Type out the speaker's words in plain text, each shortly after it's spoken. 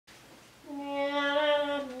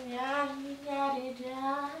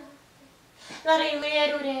Hi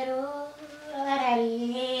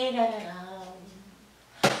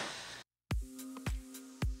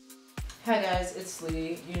guys, it's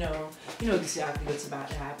Lee. You know exactly what's about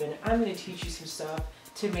to happen. I'm going to teach you some stuff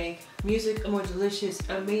to make music a more delicious,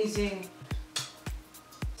 amazing,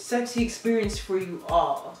 sexy experience for you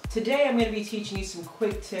all. Today I'm going to be teaching you some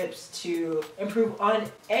quick tips to improve on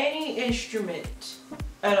any instrument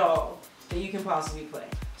at all that you can possibly play.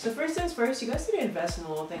 So first things first, you guys need to invest in a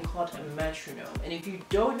little thing called a metronome. And if you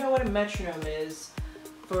don't know what a metronome is,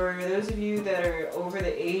 for those of you that are over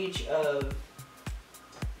the age of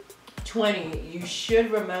 20, you should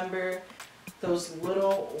remember those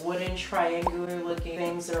little wooden triangular looking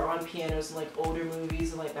things that are on pianos in like older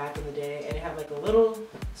movies and like back in the day, and it had like a little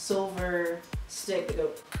silver stick that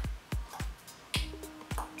goes.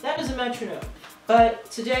 That is a metronome. But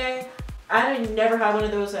today I never had one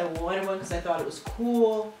of those. I wanted one because I thought it was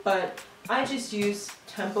cool, but I just use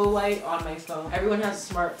Tempo Light on my phone. Everyone has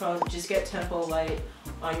a smartphone. Just get Tempo Light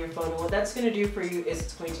on your phone. And what that's going to do for you is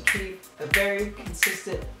it's going to keep a very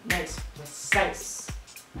consistent, nice, precise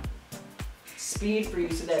speed for you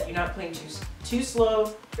so that you're not playing too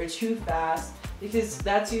slow or too fast, because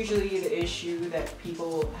that's usually the issue that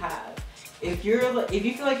people have. If you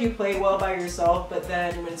feel like you play well by yourself, but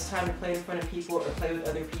then when it's time to play in front of people or play with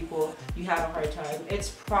other people, you have a hard time, it's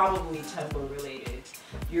probably tempo related.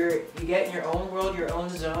 You get in your own world, your own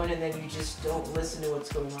zone, and then you just don't listen to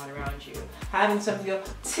what's going on around you. Having something go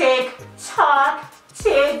tick, tock,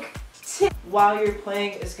 tick, tick while you're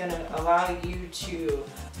playing is going to allow you to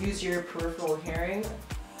use your peripheral hearing.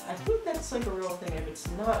 I think that's like a real thing. If it's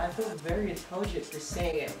not, I feel very intelligent for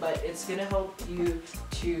saying it, but it's going to help you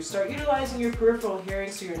to start utilizing your peripheral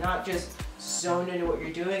hearing so you're not just zoned into what you're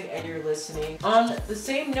doing and you're listening. On the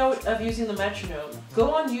same note of using the metronome,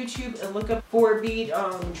 go on YouTube and look up 4-beat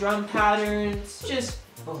drum patterns, just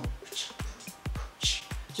boom,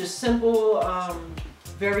 just simple,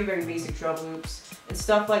 very, very basic drum loops and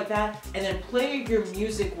stuff like that, and then play your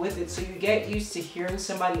music with it so you get used to hearing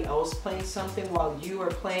somebody else playing something while you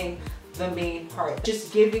are playing the main part,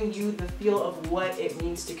 just giving you the feel of what it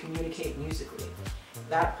means to communicate musically.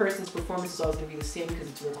 That person's performance is always going to be the same because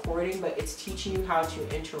it's a recording, but it's teaching you how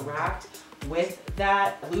to interact with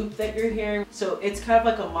that loop that you're hearing. So it's kind of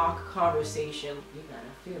like a mock conversation. You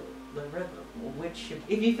gotta feel the rhythm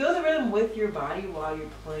if you feel the rhythm with your body while you're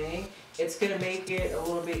playing, it's gonna make it a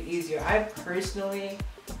little bit easier. I personally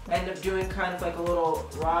end up doing kind of like a little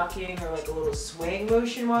rocking or like a little swing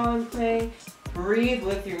motion while I'm playing. Breathe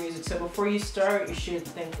with your music. So before you start, you should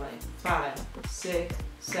think like 5, 6,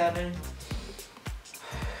 7.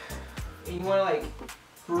 And you wanna like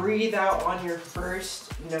breathe out on your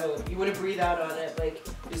first note. You want to breathe out on it, like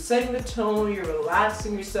you're setting the tone, you're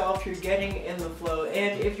relaxing yourself, you're getting in the flow.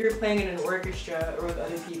 And if you're playing in an orchestra or with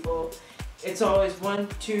other people, it's always 1,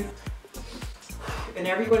 2, and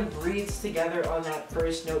everyone breathes together on that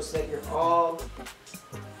first note so that you're all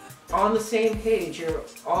on the same page. You're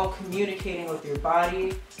all communicating with your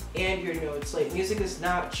body and your notes. Like, music is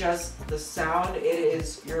not just the sound, it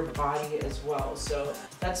is your body as well. So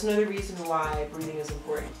that's another reason why breathing is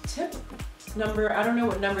important. Tip number, I don't know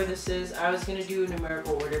what number this is. I was gonna do a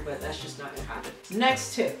numerical order, but that's just not gonna happen.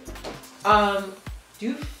 Next tip,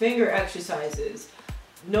 do finger exercises.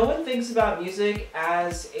 No one thinks about music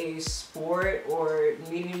as a sport or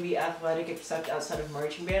needing to be athletic except outside of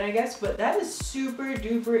marching band, I guess, but that is super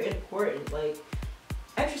duper important. Like,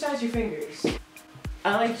 exercise your fingers.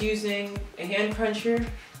 I like using a hand cruncher,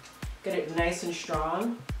 get it nice and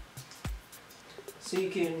strong, so you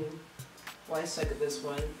can, well, I suck at this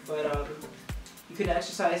one, but you can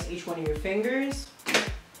exercise each one of your fingers,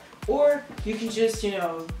 or you can just, you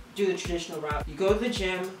know, do the traditional route. You go to the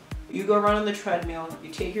gym, you go run on the treadmill, you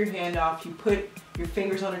take your hand off, you put your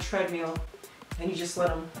fingers on a treadmill, and you just let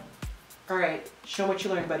them. Alright, show what you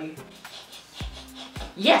learned, buddy.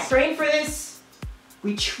 Yes! Train for this!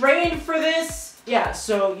 We trained for this! Yeah,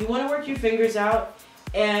 so you want to work your fingers out,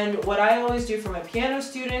 and what I always do for my piano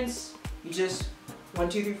students, you just 1,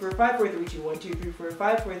 2, 3, 4, 5, 4, 3, 2, 1, 2, 3, 4,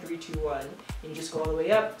 5, 4, 3, 2, 1. And you just go all the way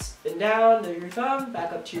up and down to your thumb,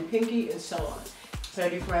 back up to your pinky, and so on. What I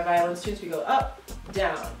do for my violin students, we go up,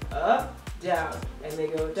 down, and they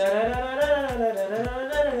go da da da da da da da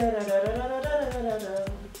da da da da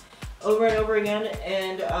over and over again.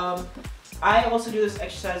 And I also do this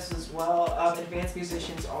exercise as well. Advanced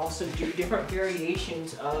musicians also do different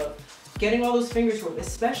variations of getting all those fingers work,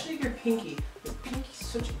 especially your pinky. Your pinky's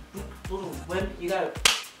such a big little wimp. You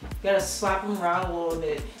gotta slap them around a little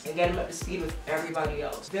bit and get them up to speed with everybody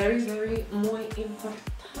else. Very, very muy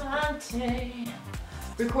importante.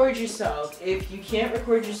 record yourself. If you can't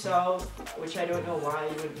record yourself, which I don't know why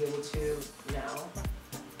you wouldn't be able to now,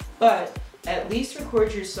 but at least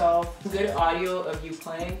record yourself good audio of you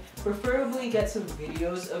playing. Preferably get some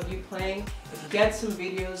videos of you playing. If you get some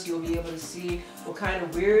videos, you'll be able to see what kind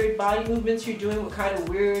of weird body movements you're doing, what kind of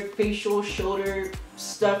weird facial, shoulder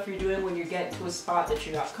stuff you're doing when you get to a spot that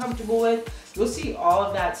you're not comfortable with. You'll see all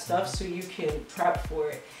of that stuff so you can prep for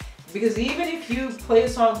it. Because even if you play a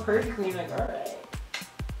song perfectly, you're like, all right,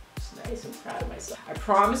 it's nice, I'm proud of myself. I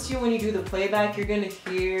promise you, when you do the playback, you're gonna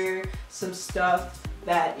hear some stuff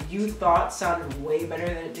that you thought sounded way better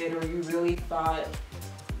than it did, or you really thought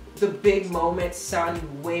the big moments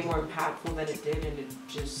sounded way more impactful than it did, and it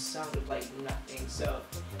just sounded like nothing. So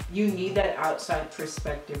you need that outside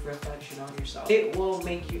perspective reflection on yourself. It will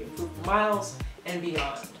make you improve miles and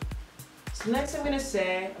beyond. So next I'm gonna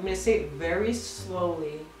say it very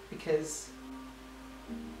slowly because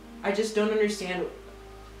I just don't understand.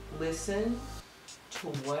 Listen to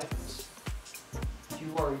what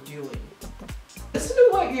you are doing. Listen to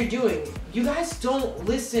what you're doing. You guys don't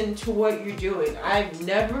listen to what you're doing. I've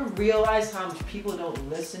never realized how much people don't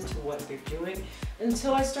listen to what they're doing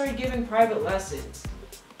until I started giving private lessons.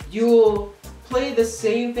 You'll play the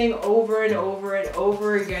same thing over and over and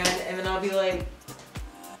over again, and then I'll be like,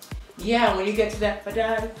 yeah, when you get to that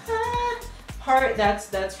ba-da-da part,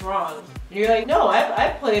 that's wrong. And you're like, no,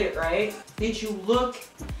 I played it right. Did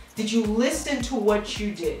you listen to what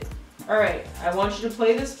you did? Alright, I want you to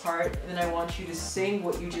play this part, and then I want you to sing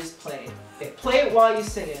what you just played. Okay, play it while you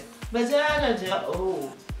sing it.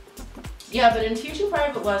 Oh. Yeah, but in teaching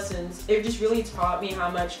private lessons, it just really taught me how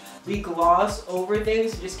much we gloss over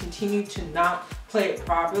things and just continue to not play it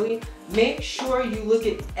properly. Make sure you look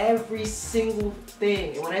at every single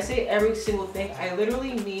thing. And when I say every single thing, I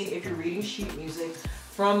literally mean if you're reading sheet music,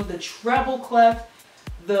 from the treble clef,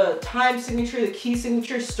 the time signature, the key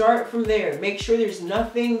signature, start from there. Make sure there's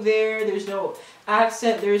nothing there, there's no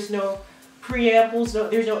accent, there's no preambles,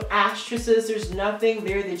 there's no asterisks, there's nothing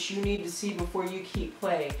there that you need to see before you keep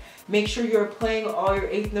playing. Make sure you're playing all your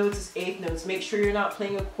eighth notes as eighth notes. Make sure you're not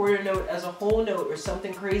playing a quarter note as a whole note or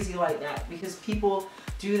something crazy like that, because people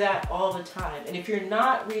do that all the time. And if you're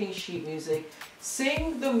not reading sheet music,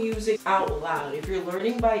 sing the music out loud. If you're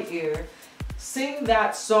learning by ear, sing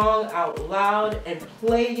that song out loud and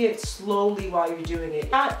play it slowly while you're doing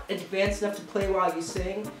it. Not advanced enough to play while you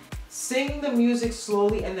sing. Sing the music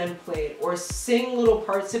slowly and then play it. Or sing little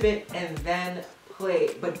parts of it and then play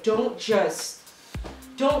it. But don't just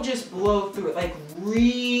blow through it. Like,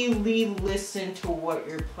 really listen to what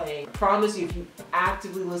you're playing. I promise you, if you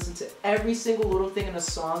actively listen to every single little thing in a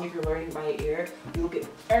song, if you're learning by ear, you look at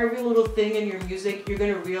every little thing in your music, you're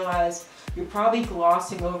gonna realize you're probably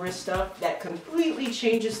glossing over stuff that completely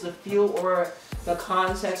changes the feel or the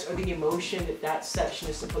context or the emotion that that section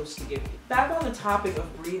is supposed to give you. Back on the topic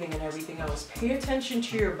of breathing and everything else, pay attention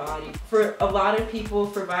to your body. For a lot of people,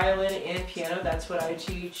 for violin and piano, that's what I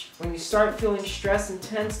teach. When you start feeling stressed and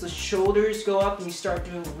tense, the shoulders go up and you start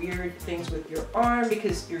doing weird things with your arm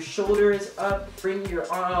because your shoulder is up. Bring your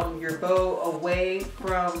bow away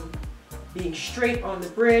from being straight on the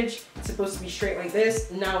bridge. It's supposed to be straight like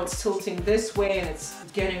this. Now it's tilting this way and it's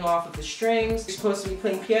getting off of the strings. You're supposed to be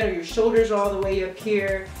playing piano. Your shoulders are all the way up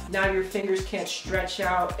here. Now your fingers can't stretch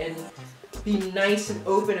out and be nice and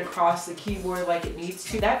open across the keyboard like it needs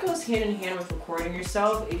to. That goes hand in hand with recording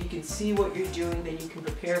yourself. If you can see what you're doing, then you can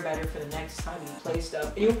prepare better for the next time you play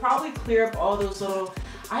stuff. And you'll probably clear up all those little,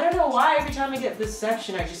 I don't know why every time I get this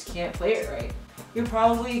section I just can't play it right. You're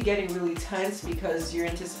probably getting really tense because you're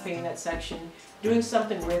anticipating that section, doing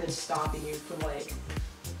something weird that's stopping you from, like,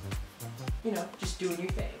 you know, just doing your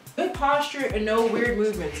thing. Good posture and no weird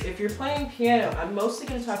movements. If you're playing piano, I'm mostly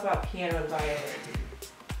going to talk about piano and violin.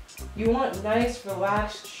 You want nice,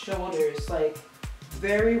 relaxed shoulders, like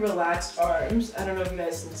very relaxed arms. I don't know if you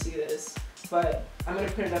guys can see this, but I'm going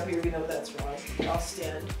to put it up here even though that's wrong. I'll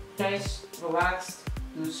stand. Nice, relaxed,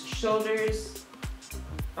 loose shoulders.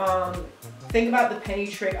 Think about the penny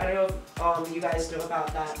trick. I don't know if you guys know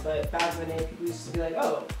about that, but back in the day, people used to be like,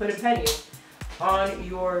 oh, put a penny on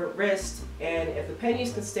your wrist, and if the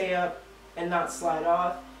pennies can stay up and not slide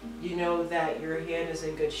off, you know that your hand is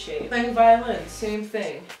in good shape. Playing violin, same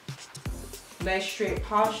thing. Nice straight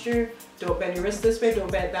posture. Don't bend your wrist this way,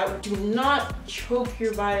 don't bend that way. Do not choke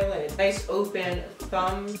your violin. Nice open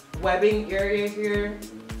thumb webbing area here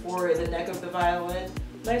for the neck of the violin.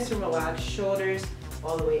 Nice and relaxed shoulders.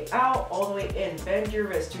 All the way out, all the way in. Bend your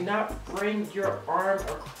wrist. Do not bring your arm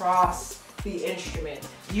across the instrument.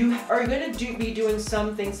 You are going to be doing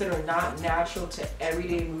some things that are not natural to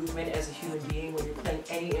everyday movement as a human being when you're playing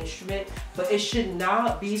any instrument, but it should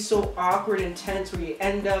not be so awkward and tense where you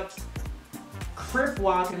end up crip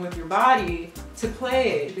walking with your body to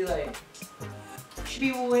play it. It should be like, should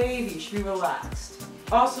be wavy, should be relaxed.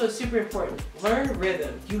 Also, it's super important, learn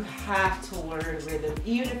rhythm. You have to learn rhythm.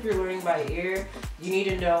 Even if you're learning by ear, you need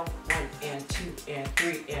to know 1 and 2 and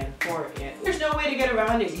 3 and 4 and... There's no way to get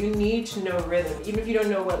around it. You need to know rhythm. Even if you don't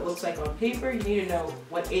know what it looks like on paper, you need to know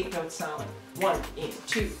what 8 notes sound like. 1 and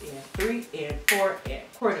 2 and 3 and 4 and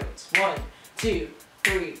chord notes. 1, 2,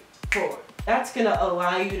 3, 4. That's gonna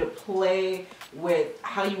allow you to play with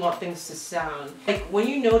how you want things to sound. Like when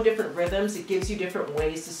you know different rhythms, it gives you different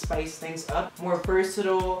ways to spice things up, more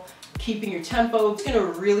versatile, keeping your tempo. It's gonna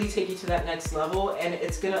really take you to that next level, and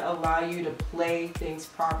it's gonna allow you to play things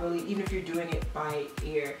properly, even if you're doing it by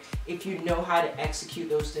ear, if you know how to execute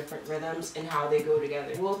those different rhythms and how they go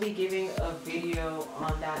together. We'll be giving a video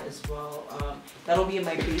on that as well. That'll be in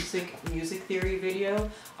my basic music theory video.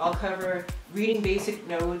 I'll cover reading basic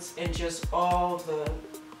notes and just all the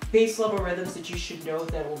base level rhythms that you should know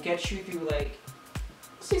that will get you through, like,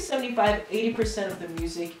 say 75–80% of the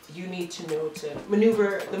music you need to know to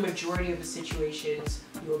maneuver the majority of the situations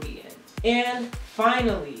you'll be in. And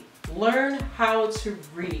finally, learn how to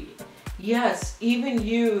read. Yes, even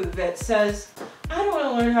you that says, I don't want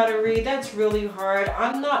to learn how to read, that's really hard,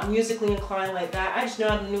 I'm not musically inclined like that, I just know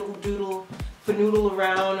how to fanoodle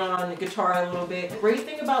around on the guitar a little bit. The great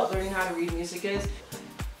thing about learning how to read music is,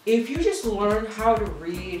 if you just learn how to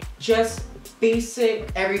read just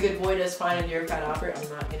basic, every good boy does fine in your fat opera, I'm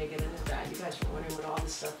not going to get into that. You guys are wondering what all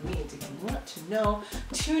this stuff means. If you want to know,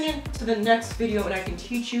 tune in to the next video and I can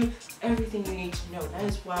teach you everything you need to know. That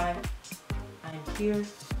is why I'm here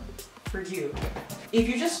for you. If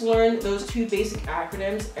you just learn those 2 basic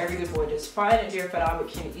acronyms, every good boy does fine and your fat opera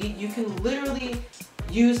can eat, you can literally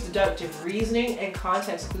use deductive reasoning and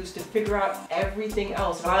context clues to figure out everything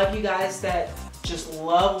else. A lot of you guys that just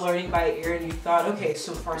love learning by ear and you thought, okay,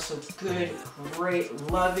 so far so good, great,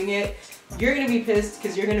 loving it, you're gonna be pissed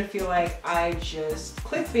because you're gonna feel like I just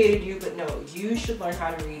clickbaited you. But no, you should learn how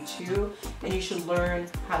to read too, and you should learn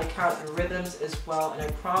how to count your rhythms as well. And I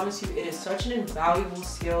promise you, it is such an invaluable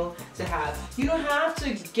skill to have. You don't have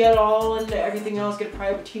to get all into everything else, get a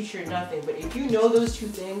private teacher or nothing, but if you know those 2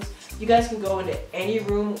 things, you guys can go into any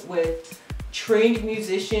room with trained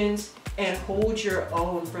musicians and hold your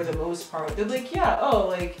own for the most part. They're like, yeah, oh,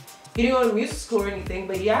 like, he didn't go to music school or anything,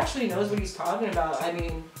 but he actually knows what he's talking about. I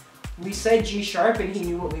mean, we said G sharp and he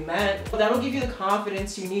knew what we meant. But that'll give you the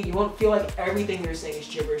confidence you need. You won't feel like everything you're saying is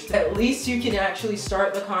gibberish. At least you can actually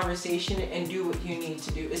start the conversation and do what you need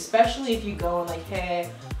to do, especially if you go and like,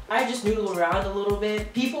 hey, I just noodle around a little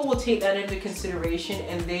bit. People will take that into consideration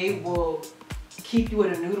and they will keep you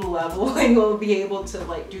at a noodle level and you'll be able to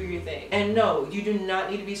like do your thing. And no, you do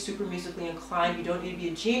not need to be super musically inclined. You don't need to be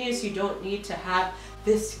a genius. You don't need to have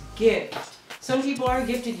this gift. Some people are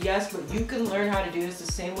gifted, yes, but you can learn how to do this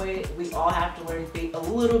the same way we all have to learn a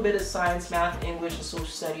little bit of science, math, English, and social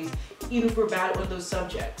studies, even if we're bad at one of those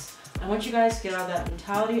subjects. I want you guys to get out of that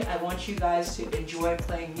mentality. I want you guys to enjoy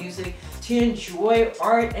playing music, to enjoy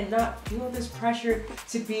art, and not feel this pressure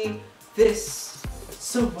to be this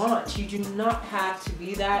savant. You do not have to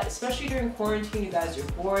be that, especially during quarantine. You guys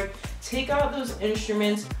are bored. Take out those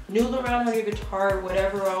instruments, noodle around on your guitar,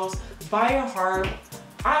 whatever else, buy a harp,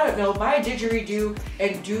 I don't know, buy a didgeridoo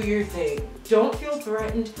and do your thing. Don't feel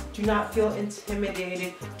threatened, do not feel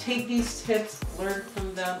intimidated. Take these tips, learn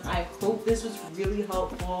from them. I hope this was really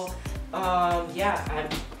helpful. Yeah,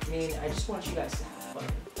 I mean, I just want you guys to have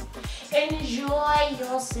fun. Enjoy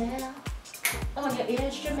yourself on your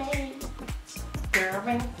instrument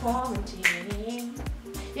during quarantine.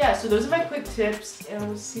 Yeah, so those are my quick tips, and I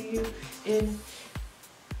will see you in